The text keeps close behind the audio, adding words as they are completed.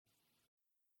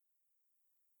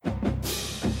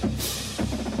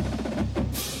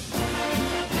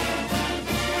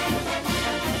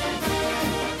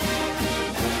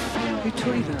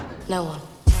No one.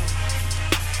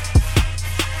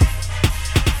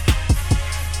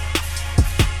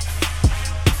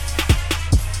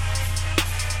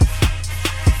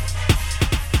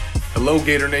 Hello,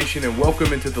 Gator Nation, and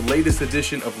welcome into the latest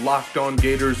edition of Locked On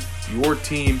Gators, your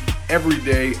team every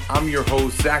day. I'm your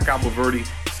host, Zach Abolverdi,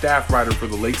 staff writer for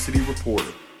the Lake City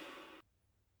Reporter.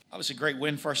 Obviously, a great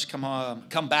win for us to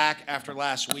come back after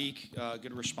last week.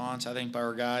 Good response, I think, by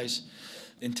our guys.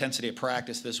 The intensity of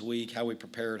practice this week, how we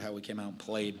prepared, how we came out and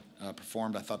played,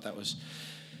 performed. I thought that was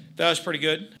pretty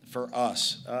good for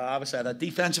us. Obviously, I thought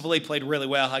defensively played really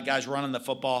well. Had guys running the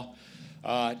football,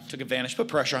 took advantage, put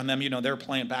pressure on them. You know, they're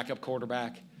playing backup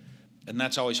quarterback, and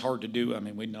that's always hard to do. I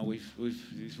mean, we know we've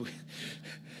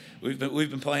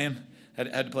been playing.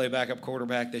 Had to play a backup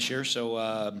quarterback this year, so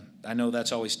I know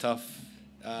that's always tough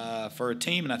for a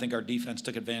team, and I think our defense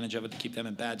took advantage of it to keep them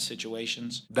in bad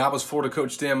situations. That was Florida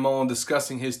coach Dan Mullen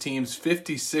discussing his team's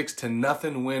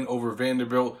 56-0 win over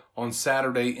Vanderbilt on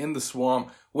Saturday in the Swamp.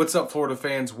 What's up, Florida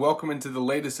fans? Welcome into the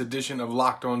latest edition of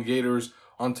Locked On Gators.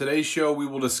 On today's show, we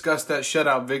will discuss that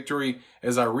shutout victory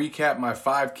as I recap my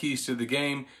 5 keys to the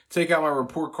game, take out my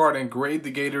report card and grade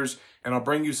the Gators, and I'll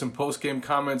bring you some post-game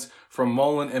comments from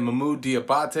Mullen and Mahmoud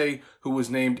Diabate, who was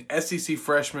named SEC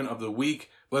Freshman of the Week.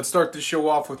 Let's start the show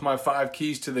off with my 5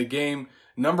 keys to the game.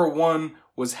 Number 1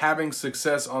 was having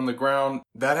success on the ground.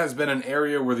 That has been an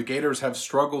area where the Gators have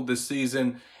struggled this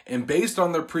season. And based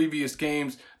on their previous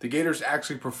games, the Gators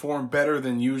actually performed better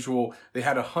than usual. They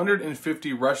had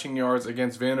 150 rushing yards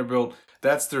against Vanderbilt.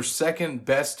 That's their second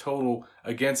best total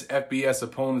against FBS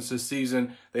opponents this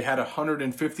season. They had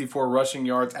 154 rushing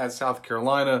yards at South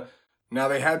Carolina. Now,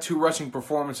 they had 2 rushing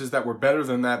performances that were better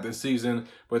than that this season,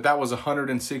 but that was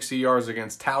 160 yards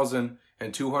against Towson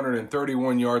and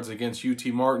 231 yards against UT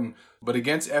Martin. But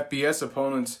against FBS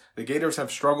opponents, the Gators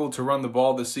have struggled to run the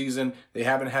ball this season. They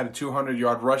haven't had a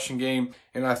 200-yard rushing game.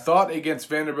 And I thought against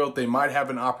Vanderbilt they might have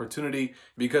an opportunity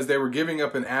because they were giving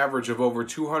up an average of over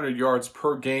 200 yards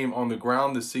per game on the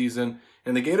ground this season.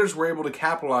 And the Gators were able to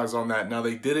capitalize on that. Now,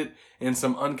 they did it in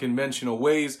some unconventional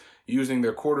ways, using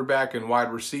their quarterback and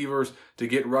wide receivers to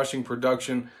get rushing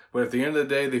production. But at the end of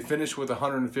the day, they finished with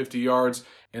 150 yards.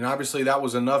 And obviously that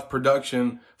was enough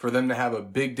production for them to have a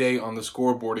big day on the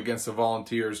scoreboard against the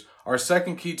Volunteers. Our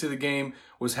second key to the game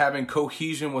was having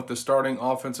cohesion with the starting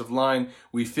offensive line.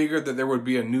 We figured that there would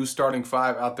be a new starting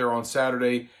 5 out there on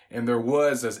Saturday, and there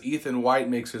was, as Ethan White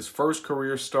makes his first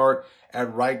career start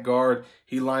at right guard.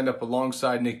 He lined up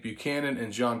alongside Nick Buchanan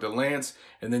and John DeLance.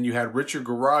 And then you had Richard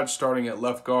Garage starting at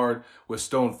left guard with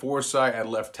Stone Forsythe at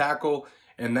left tackle.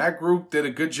 And that group did a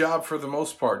good job for the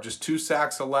most part. Just 2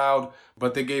 sacks allowed,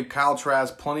 but they gave Kyle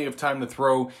Trask plenty of time to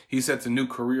throw. He sets a new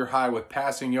career high with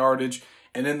passing yardage.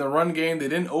 And in the run game, they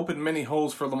didn't open many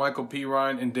holes for LaMichael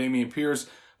Pirine and Damian Pierce,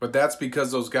 but that's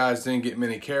because those guys didn't get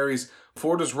many carries.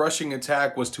 Florida's rushing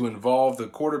attack was to involve the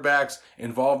quarterbacks,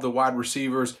 involve the wide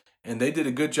receivers, and they did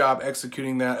a good job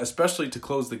executing that, especially to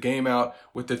close the game out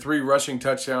with the 3 rushing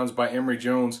touchdowns by Emory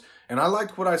Jones. And I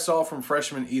liked what I saw from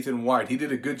freshman Ethan White. He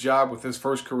did a good job with his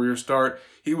first career start.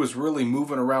 He was really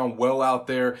moving around well out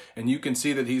there, and you can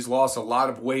see that he's lost a lot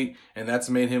of weight, and that's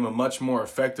made him a much more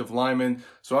effective lineman.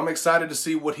 So I'm excited to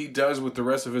see what he does with the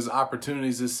rest of his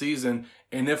opportunities this season,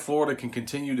 and if Florida can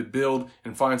continue to build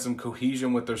and find some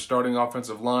cohesion with their starting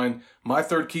offensive line. My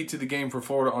third key to the game for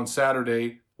Florida on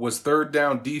Saturday was third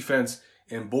down defense,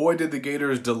 and boy did the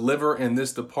Gators deliver in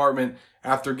this department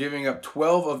after giving up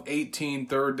 12 of 18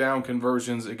 third down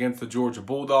conversions against the Georgia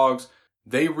Bulldogs.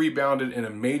 They rebounded in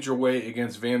a major way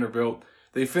against Vanderbilt.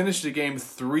 They finished the game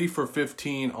 3 for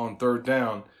 15 on third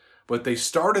down, but they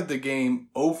started the game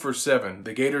 0 for 7.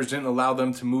 The Gators didn't allow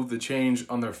them to move the change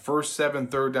on their first 7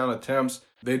 third down attempts.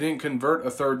 They didn't convert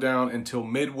a third down until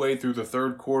midway through the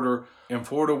third quarter, and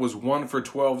Florida was 1 for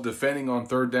 12 defending on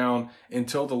third down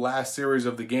until the last series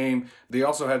of the game. They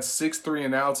also had 6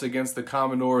 3-and-outs against the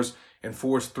Commodores and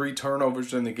forced 3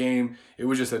 turnovers in the game. It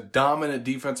was just a dominant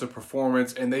defensive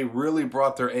performance, and they really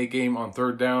brought their A game on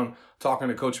third down. Talking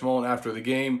to Coach Mullen after the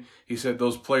game, he said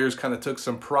those players kind of took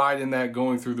some pride in that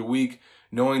going through the week,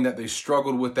 knowing that they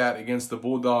struggled with that against the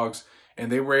Bulldogs,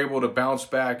 and they were able to bounce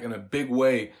back in a big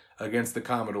way against the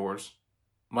Commodores.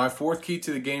 My fourth key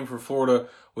to the game for Florida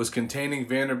was containing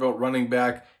Vanderbilt running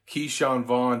back Keyshawn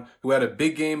Vaughn, who had a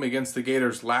big game against the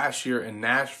Gators last year in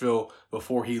Nashville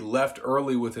before he left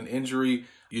early with an injury.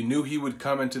 You knew he would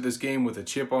come into this game with a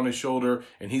chip on his shoulder,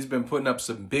 and he's been putting up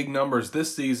some big numbers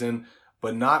this season,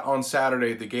 but not on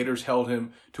Saturday. The Gators held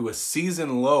him to a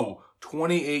season low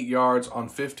 28 yards on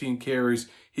 15 carries.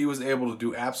 He was able to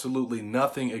do absolutely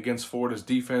nothing against Florida's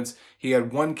defense. He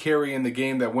had 1 carry in the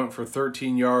game that went for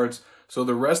 13 yards. So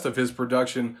the rest of his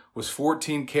production was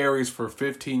 14 carries for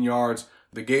 15 yards.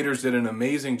 The Gators did an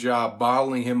amazing job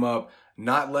bottling him up,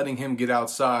 not letting him get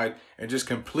outside, and just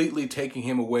completely taking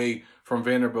him away from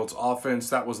Vanderbilt's offense.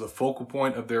 That was the focal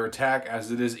point of their attack,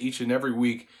 as it is each and every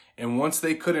week. And once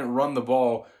they couldn't run the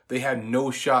ball, they had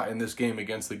no shot in this game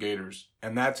against the Gators.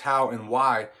 And that's how and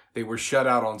why they were shut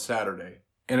out on Saturday.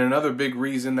 And another big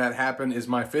reason that happened is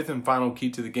my fifth and final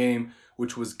key to the game,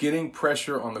 which was getting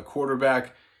pressure on the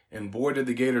quarterback. And boy, did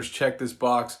the Gators check this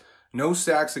box. No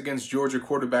sacks against Georgia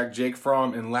quarterback Jake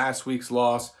Fromm in last week's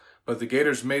loss, but the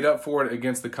Gators made up for it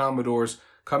against the Commodores,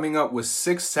 coming up with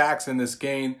 6 sacks in this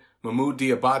game. Mahmoud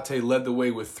Diabate led the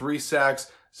way with 3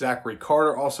 sacks. Zachary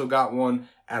Carter also got 1.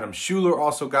 Adam Schuler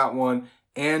also got 1.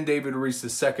 And David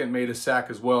Reese II made a sack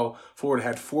as well. Florida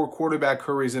had 4 quarterback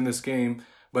hurries in this game.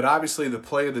 But obviously the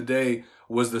play of the day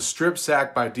was the strip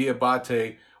sack by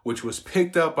Diabate, which was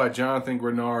picked up by Jonathan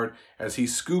Grenard as he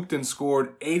scooped and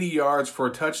scored 80 yards for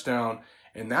a touchdown.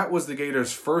 And that was the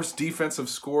Gators' first defensive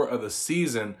score of the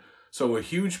season. So a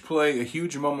huge play, a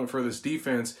huge moment for this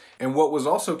defense. And what was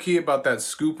also key about that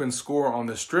scoop and score on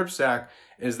the strip sack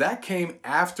is that came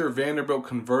after Vanderbilt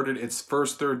converted its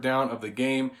first third down of the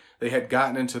game. They had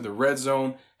gotten into the red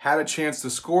zone, had a chance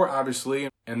to score, obviously,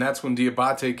 and that's when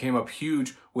Diabate came up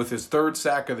huge with his 3rd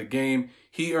sack of the game.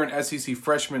 He earned SEC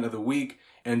Freshman of the Week,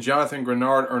 and Jonathan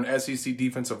Grenard earned SEC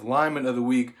Defensive Lineman of the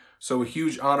Week. So a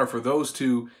huge honor for those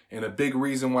two, and a big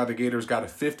reason why the Gators got a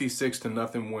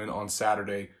 56-0 win on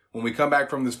Saturday. When we come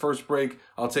back from this first break,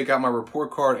 I'll take out my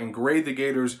report card and grade the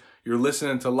Gators. You're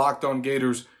listening to Locked On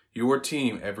Gators, your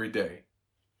team every day.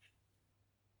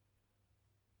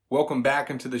 Welcome back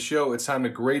into the show. It's time to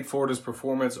grade Florida's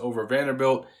performance over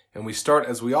Vanderbilt. And we start,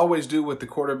 as we always do, with the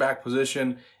quarterback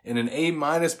position. In an A-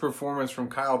 performance from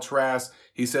Kyle Trask,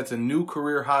 he sets a new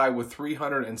career high with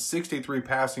 363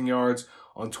 passing yards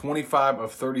on 25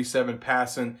 of 37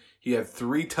 passing. He had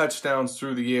 3 touchdowns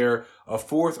through the air, a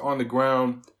 4th on the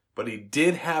ground. But he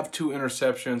did have 2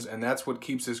 interceptions, and that's what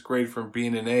keeps this grade from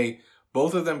being an A.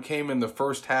 Both of them came in the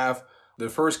first half. The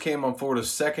first came on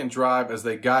Florida's second drive as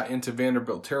they got into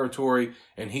Vanderbilt territory,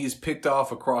 and he's picked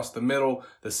off across the middle.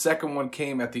 The second one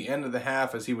came at the end of the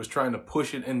half as he was trying to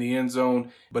push it in the end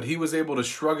zone, but he was able to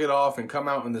shrug it off and come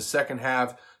out in the second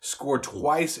half, score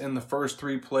twice in the first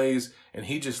 3 plays, and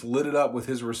he just lit it up with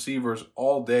his receivers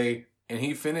all day. And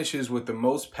he finishes with the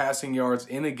most passing yards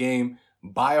in a game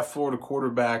by a Florida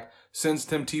quarterback since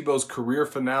Tim Tebow's career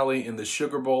finale in the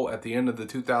Sugar Bowl at the end of the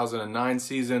 2009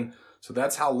 season. So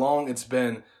that's how long it's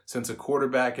been since a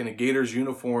quarterback in a Gators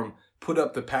uniform put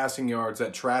up the passing yards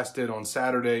that Trask did on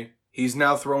Saturday. He's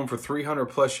now thrown for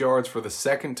 300-plus yards for the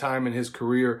second time in his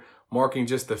career, marking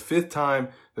just the 5th time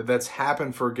that that's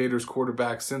happened for a Gators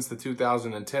quarterback since the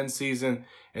 2010 season.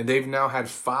 And they've now had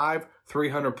 5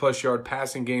 300-plus yard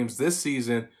passing games this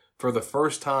season for the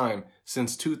first time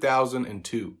since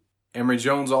 2002. Emory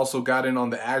Jones also got in on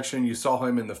the action. You saw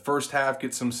him in the first half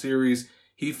get some series.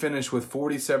 He finished with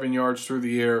 47 yards through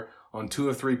the air on 2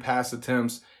 of 3 pass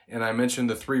attempts. And I mentioned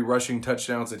the 3 rushing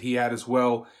touchdowns that he had as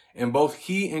well. And both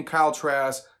he and Kyle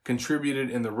Trask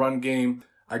contributed in the run game.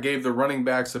 I gave the running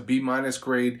backs a B-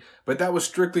 grade, but that was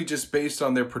strictly just based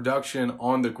on their production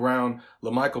on the ground.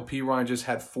 LaMichael Pirine just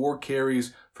had 4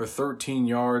 carries for 13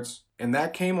 yards. And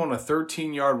that came on a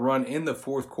 13-yard run in the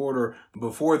 4th quarter.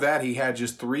 Before that, he had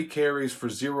just 3 carries for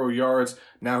 0 yards.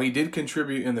 Now, he did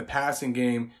contribute in the passing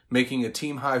game, making a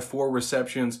team-high 4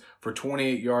 receptions for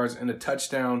 28 yards and a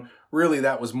touchdown. Really,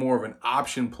 that was more of an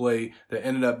option play that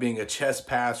ended up being a chest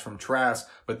pass from Trask.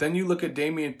 But then you look at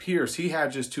Dameon Pierce. He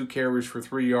had just 2 carries for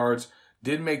 3 yards.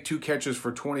 Did make 2 catches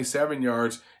for 27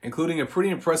 yards, including a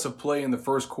pretty impressive play in the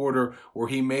first quarter where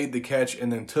he made the catch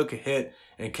and then took a hit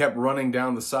and kept running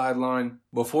down the sideline.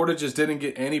 But Florida just didn't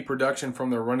get any production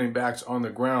from their running backs on the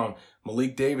ground.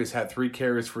 Malik Davis had 3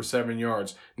 carries for 7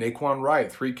 yards. Naquan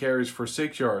Wright, 3 carries for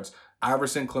 6 yards.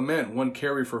 Iverson Clement, 1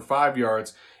 carry for 5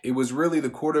 yards. It was really the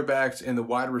quarterbacks and the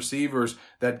wide receivers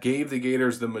that gave the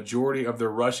Gators the majority of their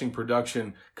rushing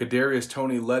production. Kadarius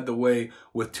Toney led the way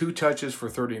with 2 touches for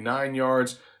 39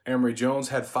 yards. Emory Jones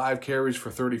had 5 carries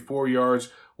for 34 yards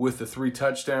with the 3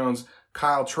 touchdowns.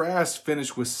 Kyle Trask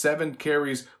finished with 7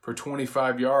 carries for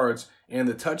 25 yards and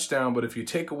the touchdown, but if you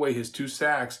take away his 2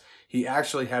 sacks, he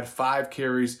actually had 5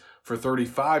 carries for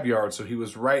 35 yards, so he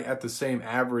was right at the same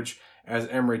average as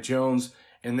Emory Jones.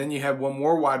 And then you had one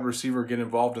more wide receiver get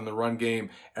involved in the run game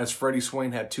as Freddie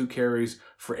Swain had 2 carries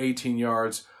for 18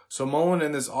 yards. So Mullen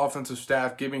and this offensive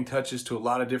staff giving touches to a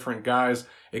lot of different guys,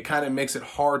 it kind of makes it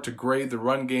hard to grade the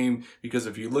run game because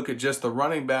if you look at just the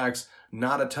running backs,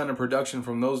 not a ton of production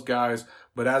from those guys.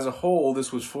 But as a whole,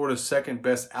 this was Florida's second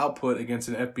best output against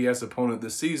an FBS opponent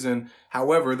this season.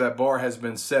 However, that bar has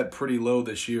been set pretty low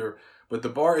this year. But the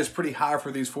bar is pretty high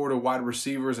for these Florida wide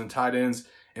receivers and tight ends.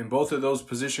 And both of those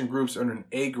position groups earned an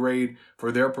A grade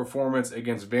for their performance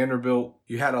against Vanderbilt.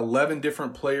 You had 11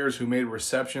 different players who made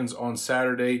receptions on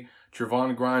Saturday.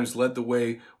 Trevon Grimes led the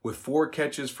way with 4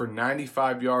 catches for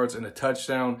 95 yards and a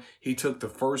touchdown. He took the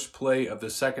first play of the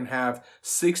second half,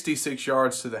 66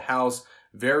 yards to the house.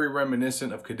 Very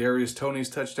reminiscent of Kadarius Toney's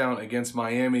touchdown against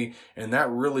Miami, and that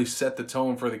really set the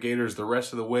tone for the Gators the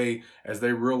rest of the way as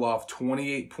they reel off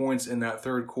 28 points in that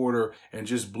third quarter and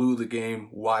just blew the game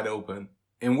wide open.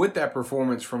 And with that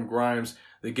performance from Grimes,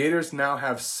 the Gators now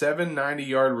have 7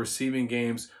 90-yard receiving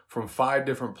games from 5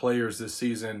 different players this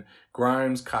season.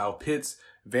 Grimes, Kyle Pitts,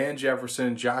 Van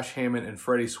Jefferson, Josh Hammond, and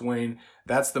Freddie Swain.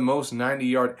 That's the most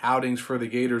 90-yard outings for the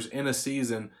Gators in a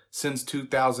season since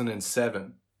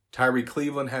 2007. Tyree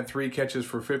Cleveland had 3 catches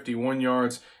for 51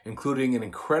 yards, including an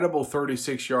incredible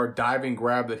 36-yard diving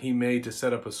grab that he made to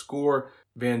set up a score.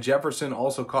 Van Jefferson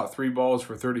also caught 3 balls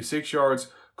for 36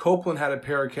 yards. Copeland had a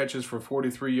pair of catches for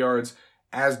 43 yards,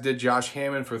 as did Josh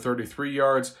Hammond for 33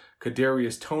 yards.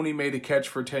 Kadarius Toney made a catch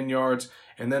for 10 yards,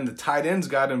 and then the tight ends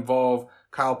got involved.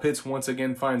 Kyle Pitts once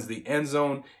again finds the end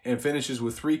zone and finishes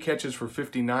with 3 catches for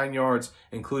 59 yards,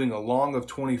 including a long of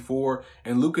 24.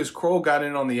 And Lucas Kroll got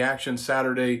in on the action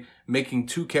Saturday, making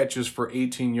 2 catches for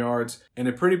 18 yards. And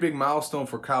a pretty big milestone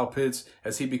for Kyle Pitts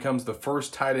as he becomes the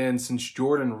first tight end since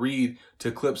Jordan Reed to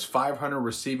eclipse 500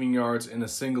 receiving yards in a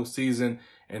single season.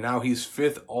 And now he's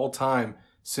 5th all-time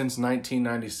since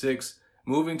 1996.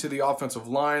 Moving to the offensive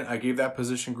line, I gave that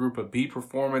position group a B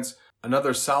performance.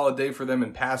 Another solid day for them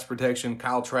in pass protection.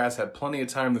 Kyle Trask had plenty of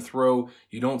time to throw.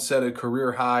 You don't set a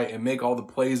career high and make all the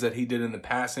plays that he did in the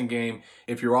passing game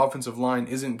if your offensive line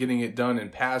isn't getting it done in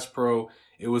pass pro.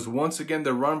 It was once again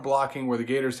the run blocking where the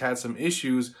Gators had some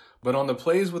issues, but on the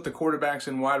plays with the quarterbacks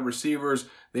and wide receivers,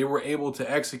 they were able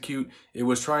to execute. It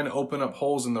was trying to open up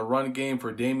holes in the run game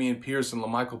for Damian Pierce and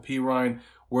LaMichael Pirine,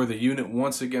 where the unit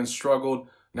once again struggled.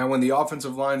 Now, when the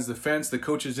offensive line's defense, the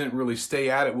coaches didn't really stay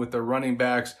at it with their running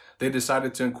backs. They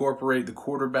decided to incorporate the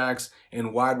quarterbacks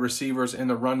and wide receivers in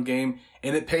the run game,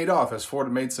 and it paid off as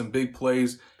Florida made some big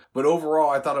plays. But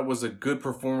overall, I thought it was a good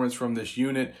performance from this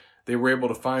unit. They were able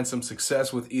to find some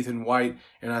success with Ethan White,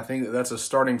 and I think that that's a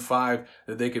starting 5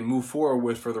 that they can move forward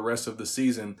with for the rest of the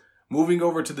season. Moving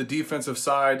over to the defensive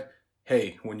side,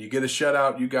 hey, when you get a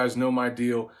shutout, you guys know my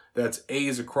deal. That's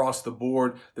A's across the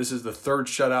board. This is the 3rd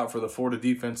shutout for the Florida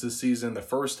defense this season, the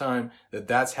first time that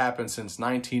that's happened since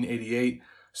 1988.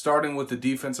 Starting with the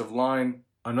defensive line,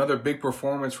 another big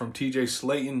performance from TJ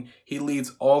Slayton. He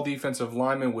leads all defensive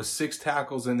linemen with 6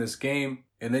 tackles in this game.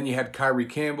 And then you had Kyrie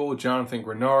Campbell, Jonathan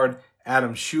Grenard,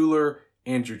 Adam Schuler,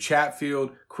 Andrew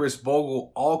Chatfield, Chris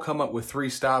Bogle all come up with 3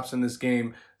 stops in this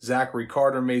game. Zachary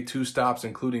Carter made 2 stops,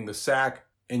 including the sack.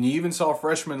 And you even saw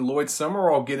freshman Lloyd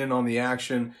Summerall get in on the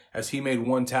action as he made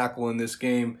 1 tackle in this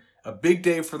game. A big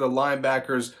day for the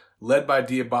linebackers, led by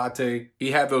Diabate.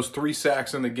 He had those 3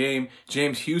 sacks in the game.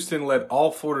 James Houston led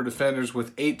all Florida defenders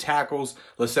with 8 tackles.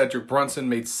 LeCedric Brunson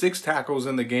made 6 tackles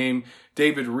in the game.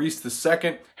 David Reese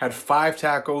II had 5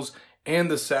 tackles and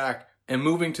the sack. And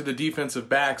moving to the defensive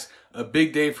backs, a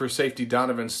big day for safety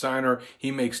Donovan Steiner.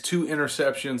 He makes 2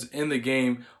 interceptions in the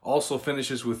game, also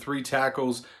finishes with 3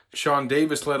 tackles. Sean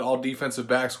Davis led all defensive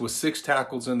backs with 6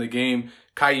 tackles in the game.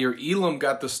 Kaiir Elam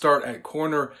got the start at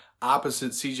corner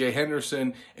opposite C.J.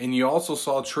 Henderson, and you also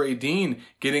saw Trey Dean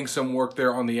getting some work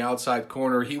there on the outside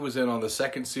corner. He was in on the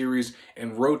 2nd series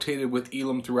and rotated with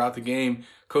Elam throughout the game.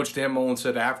 Coach Dan Mullen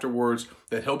said afterwards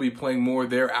that he'll be playing more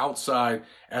there outside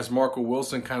as Marco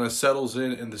Wilson kind of settles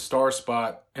in the star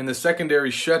spot. And the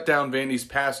secondary shut down Vandy's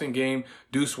passing game.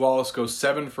 Deuce Wallace goes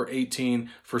 7 for 18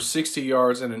 for 60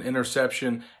 yards and an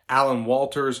interception. Alan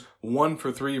Walters 1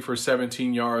 for 3 for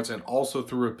 17 yards and also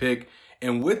threw a pick.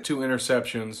 And with 2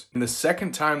 interceptions, and the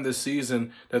second time this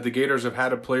season that the Gators have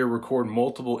had a player record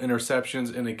multiple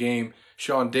interceptions in a game,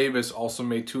 Sean Davis also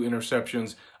made 2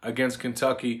 interceptions against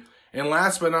Kentucky. And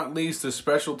last but not least, the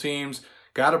special teams.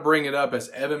 Got to bring it up as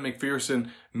Evan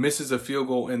McPherson misses a field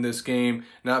goal in this game.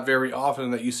 Not very often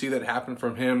that you see that happen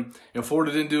from him. And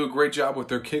Florida didn't do a great job with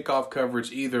their kickoff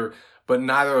coverage either. But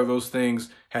neither of those things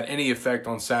had any effect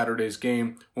on Saturday's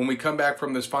game. When we come back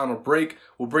from this final break,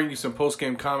 we'll bring you some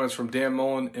post-game comments from Dan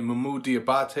Mullen and Mahmoud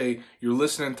Diabate. You're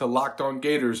listening to Locked On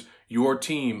Gators, your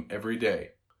team every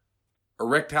day.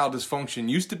 Erectile dysfunction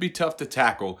used to be tough to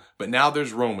tackle, but now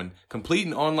there's Roman. Complete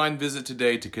an online visit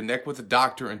today to connect with a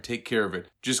doctor and take care of it.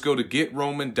 Just go to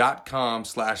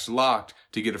GetRoman.com/locked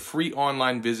to get a free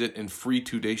online visit and free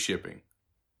 2-day shipping.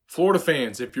 Florida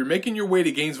fans, if you're making your way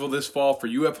to Gainesville this fall for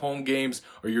UF home games,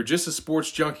 or you're just a sports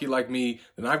junkie like me,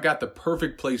 then I've got the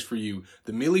perfect place for you.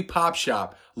 The Mealy Pop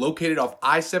Shop, located off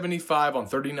I-75 on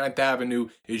 39th Avenue,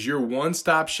 is your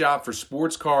one-stop shop for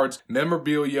sports cards,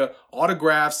 memorabilia,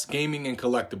 autographs, gaming, and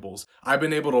collectibles. I've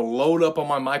been able to load up on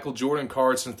my Michael Jordan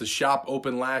cards since the shop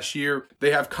opened last year.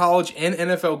 They have college and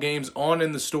NFL games on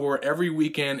in the store every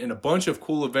weekend and a bunch of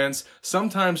cool events,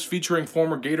 sometimes featuring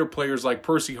former Gator players like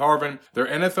Percy Harvin. Their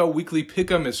NFL Weekly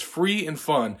Pick'em is free and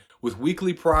fun, with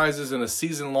weekly prizes and a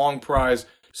season-long prize.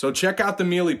 So check out the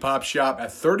Mealy Pop Shop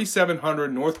at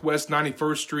 3700 Northwest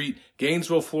 91st Street,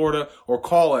 Gainesville, Florida, or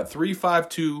call at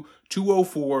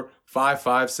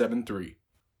 352-204-5573.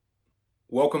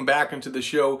 Welcome back into the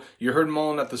show. You heard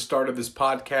Mullen at the start of this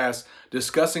podcast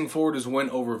discussing Florida's win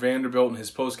over Vanderbilt in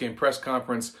his post-game press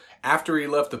conference. After he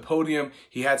left the podium,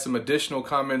 he had some additional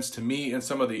comments to me and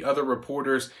some of the other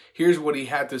reporters. Here's what he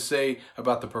had to say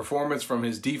about the performance from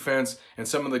his defense and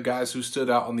some of the guys who stood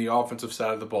out on the offensive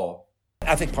side of the ball.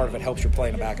 I think part of it helps you're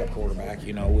playing a backup quarterback,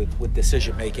 with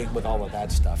decision making, with all of that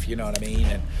stuff. You know what I mean?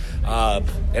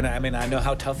 And I mean, I know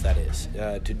how tough that is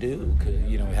to do.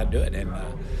 We had to do it, and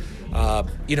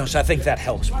so I think that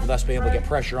helps with us being able to get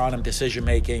pressure on him, decision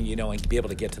making, and be able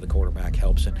to get to the quarterback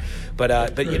helps. But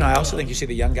I also think you see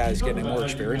the young guys getting more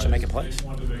experience and making plays.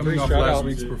 Coming off last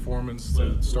week's performance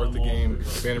to start the game,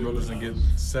 Vanderbilt doesn't get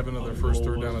 7 of their first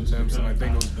third down attempts, and I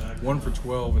think it was 1 for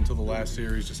 12 until the last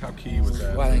series. Just how key was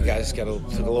that? Well, I think guys took a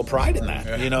little pride in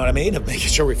that. You know what I mean? Of making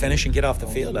sure we finish and get off the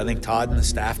field. I think Todd and the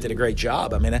staff did a great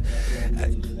job. I mean,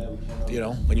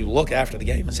 when you look after the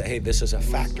game and say, hey, this is a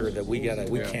factor that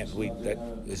that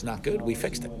is not good, we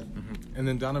fixed it. Mm-hmm. And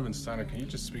then Donovan Steiner, can you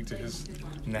just speak to his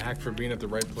knack for being at the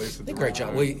right place at the great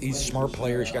job. Well, he's a smart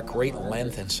player. He's got great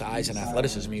length and size and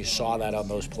athleticism. You saw that on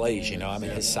those plays.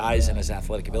 His size and his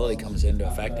athletic ability comes into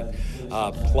effect,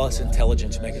 plus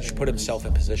intelligence, put himself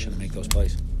in position to make those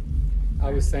plays.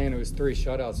 I was saying it was 3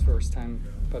 shutouts first time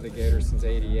by the Gators since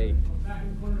 '88.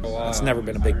 It's never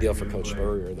been a big deal for Coach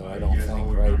Spurrier, though, I don't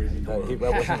think, right?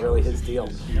 That wasn't really his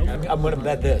deal. I'm going to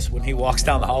bet this. When he walks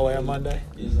down the hallway on Monday,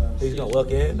 he's going to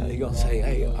look in and he's going to say,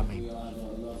 hey,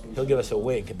 he'll give us a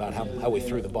wink about how we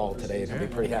threw the ball today, and he'll be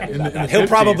pretty happy about that. He'll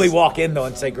probably walk in, though,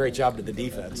 and say, great job to the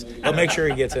defense. He'll make sure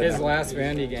he gets in. His last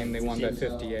Vandy game, they won by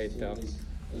 58, though.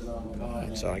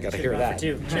 So I got to hear that.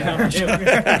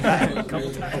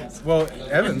 Well,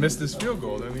 Evan missed his field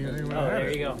goal.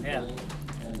 There you go. Yeah.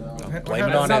 Blame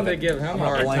it on Evan. Give him a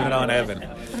hard Blame time. it on Evan.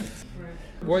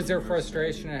 Was there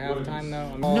frustration at halftime,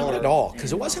 though? Not at all,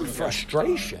 because it wasn't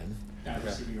frustration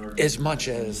as much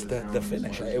as the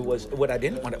finish. It was what I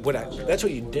didn't want. That's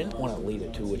what you didn't want to lead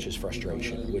it to, which is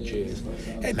frustration. Which is,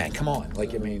 hey man, come on!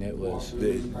 It was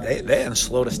they hadn't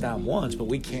slowed us down once, but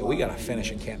we can't. We got to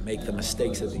finish and can't make the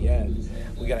mistakes at the end.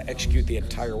 We got to execute the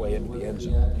entire way into the end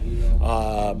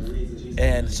zone.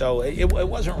 And so it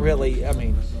wasn't really. I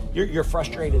mean, you're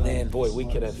frustrated. And boy, we'd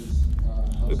be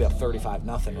up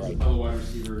 35-0 right now.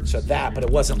 So but it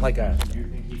wasn't like a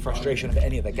frustration of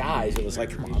any of the guys. It was like,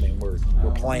 come on, we're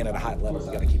playing at a high level.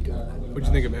 We got to keep doing that. What do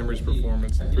you think of Emory's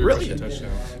performance? 3 Really rushing good.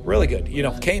 touchdowns. Really good.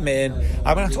 Came in.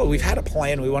 I told you, we've had a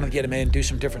plan. We want to get him in, do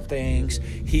some different things.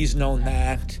 He's known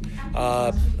that.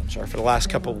 For the last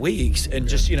couple of weeks. And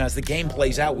just, as the game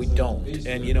plays out, we don't.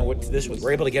 And,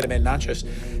 we're able to get him in, not just,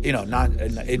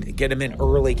 get him in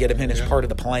early, get him in as part of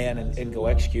the plan and go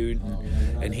execute.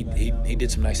 And he did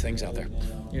some nice things out there.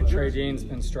 Trey Dean's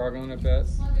been struggling a bit.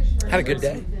 Had a good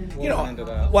day.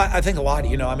 Well, I think a lot.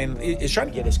 He's trying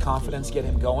to get his confidence, get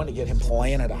him going, to get him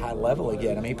playing at a high level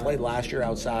again. He played last year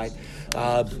outside.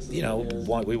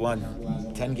 We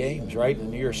won 10 games, right? In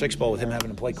the New Year's Six Bowl with him having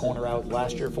to play corner out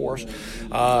last year for us.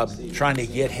 Trying to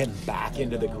get him back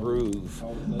into the groove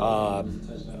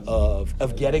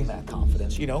of getting that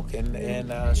confidence, so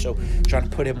trying to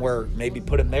put him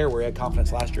there where he had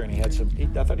confidence last year, and I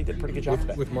thought he did a pretty good job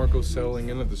today. With Marco settling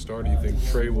in at the start, do you think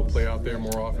Trey will play out there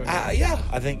more often? Yeah,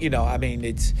 I think,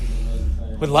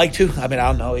 would like to. I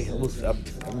don't know.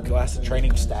 Go ask the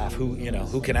training staff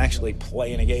who can actually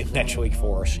play in a game next week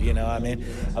for us. I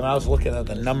was looking at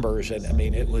the numbers, and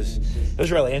it was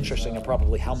really interesting. And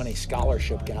probably how many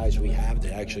scholarship guys we have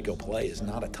to actually go play is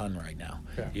not a ton right now.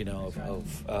 Yeah.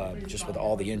 Just with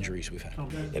all the injuries we've had,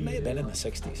 it may have been in the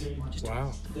 60s.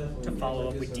 Wow. To follow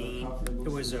up with Dean,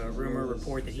 there was a rumor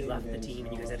report that he left the team,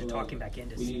 and you guys had to talk him back in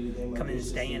to come in and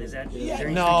stay in. Is that? Yeah. Is there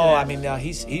any No, truth to that?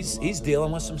 he's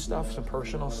dealing with some stuff, some personal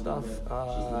personal stuff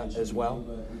as well,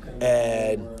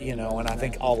 and and I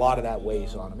think a lot of that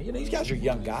weighs on him. These guys are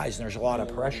young guys, and there's a lot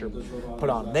of pressure put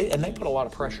on them. They put a lot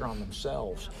of pressure on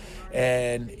themselves,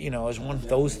 and as one of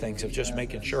those things of just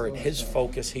making sure his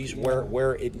focus, he's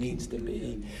where it needs to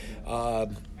be.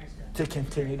 To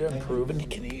continue to improve and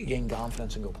continue to gain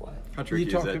confidence and go play. How tricky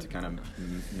is that to kind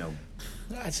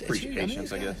of, preach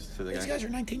patience, I guess, to the guy? These guys are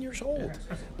 19 years old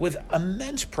with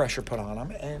immense pressure put on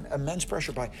them and immense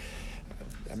pressure by,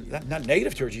 not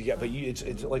negative towards you yet, but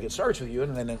it's like it starts with you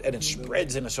and then it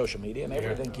spreads into social media and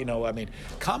everything,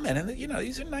 comment. And,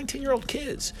 these are 19-year-old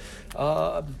kids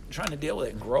trying to deal with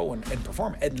it and grow and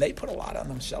perform. And they put a lot on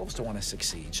themselves to want to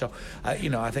succeed. So,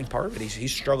 I think part of it,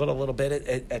 he's struggled a little bit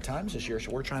at times this year.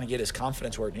 So we're trying to get his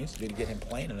confidence where it needs to be to get him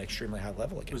playing at an extremely high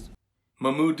level again.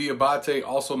 Mohamoud Diabate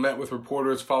also met with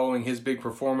reporters following his big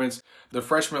performance. The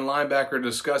freshman linebacker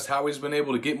discussed how he's been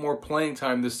able to get more playing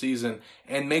time this season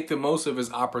and make the most of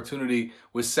his opportunity,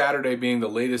 with Saturday being the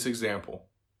latest example.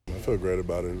 I feel great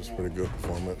about it. It was a pretty good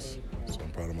performance, so I'm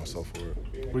proud of myself for it.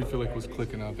 What do you feel like was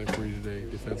clicking out there for you today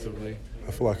defensively?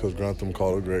 I feel like Coach Grantham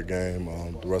called a great game.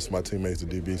 The rest of my teammates,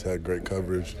 the DBs, had great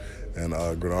coverage, and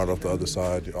Grenard off the other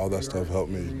side. All that stuff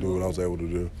helped me do what I was able to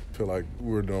do. I feel like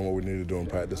we were doing what we needed to do in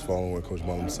practice, following what Coach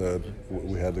Mullen said.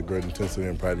 We had the great intensity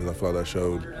in practice. I feel like that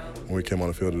showed when we came on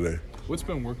the field today. What's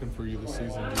been working for you this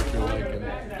season, do you feel like,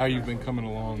 and how you've been coming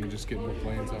along and just getting more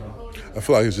playing time? I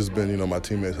feel like it's just been, my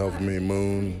teammates helping me,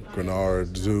 Moon,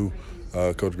 Grenard, Zoo,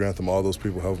 Coach Grantham, all those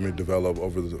people helping me develop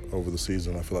over the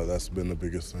season. I feel like that's been the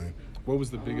biggest thing. What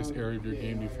was the biggest area of your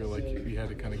game do you feel like you had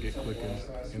to kind of get clicking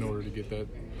in order to get that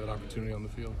opportunity on the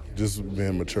field? Just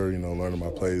being mature, learning my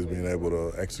plays, being able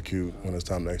to execute when it's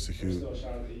time to execute,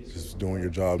 just doing your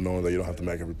job, knowing that you don't have to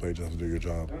make every play, you just have to do your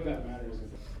job.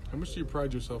 How much do you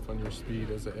pride yourself on your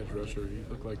speed as an edge rusher? You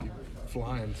look like you're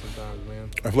flying sometimes, man.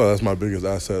 I feel like that's my biggest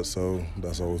asset, so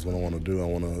that's always what I want to do. I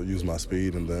want to use my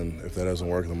speed, and then if that doesn't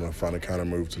work, I'm going to find a counter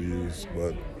move to use.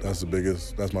 But that's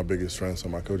my biggest strength, so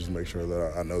my coaches make sure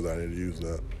that I know that I need to use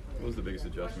that. What was the biggest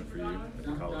adjustment for you at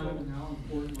the college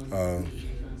level?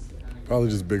 Probably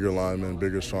just bigger linemen,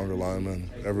 bigger, stronger linemen.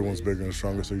 Everyone's bigger and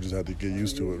stronger, so you just have to get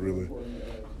used to it, really.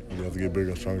 You have to get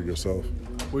bigger and stronger yourself.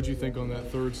 What did you think on that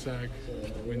third sack?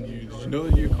 Did you know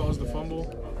that you caused the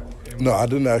fumble? No, I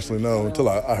didn't actually know until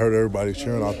I heard everybody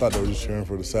cheering. I thought they were just cheering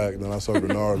for the sack. Then I saw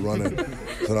Bernard running.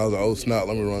 So I was like, oh, snap,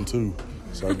 let me run too.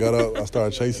 So I got up, I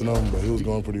started chasing him, but he was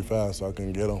going pretty fast, so I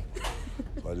couldn't get him.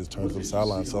 So I just turned to the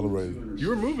sideline and celebrated. You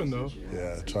were moving, though.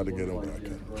 Yeah, I tried to get him, but I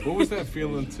couldn't. What was that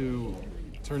feeling to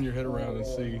turn your head around and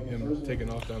see him taking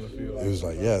off down the field? It was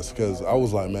like, yes, because I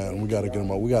was like, man, we got to get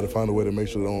him out. We got to find a way to make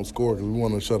sure they don't score because we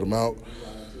want to shut them out.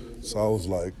 So I was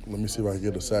like, let me see if I can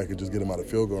get a sack and just get him out of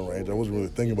field goal range. I wasn't really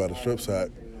thinking about a strip sack,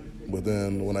 but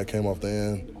then when I came off the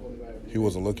end, he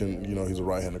wasn't looking, he's a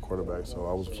right-handed quarterback, so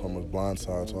I was from his blind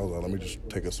side, so I was like, let me just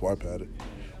take a swipe at it.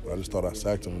 But I just thought I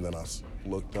sacked him, and then I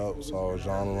looked up, saw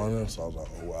John running, so I was like,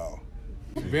 oh, wow.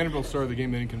 Vanderbilt started the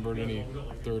game, they didn't convert any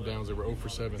third downs. They were 0 for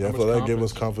 7. Yeah, I feel that gave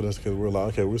us confidence because we're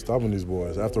like, okay, we're stopping these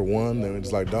boys. After one, then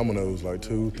it's like dominoes, like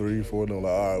 2, 3, 4, then we're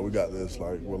like, all right, we got this.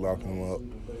 Like, we're locking them up.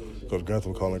 Coach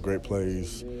Grantham calling great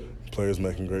plays, players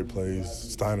making great plays.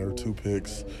 Steiner, 2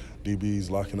 picks, DBs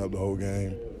locking up the whole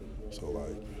game. So,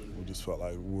 like, we just felt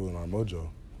like we were in our mojo.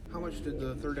 How much did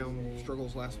the third down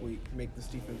struggles last week make this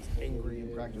defense angry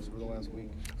in practice over the last week?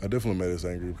 I definitely made us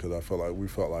angry because we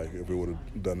felt like if we would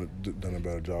have done a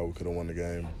better job, we could have won the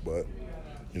game. But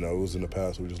it was in the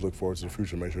past. We just look forward to the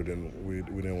future, make sure we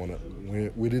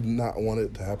did not want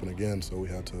it to happen again. So we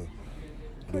had to do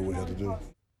what we had to do.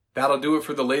 That'll do it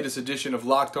for the latest edition of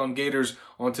Locked On Gators.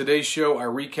 On today's show, I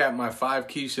recapped my 5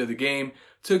 keys to the game,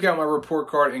 took out my report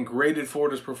card, and graded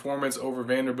Florida's performance over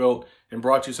Vanderbilt, and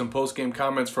brought you some post-game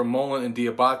comments from Mullen and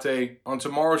Diabate. On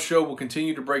tomorrow's show, we'll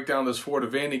continue to break down this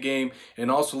Florida-Vandy game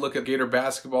and also look at Gator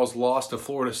basketball's loss to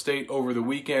Florida State over the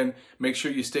weekend. Make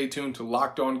sure you stay tuned to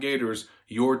Locked On Gators,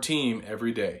 your team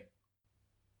every day.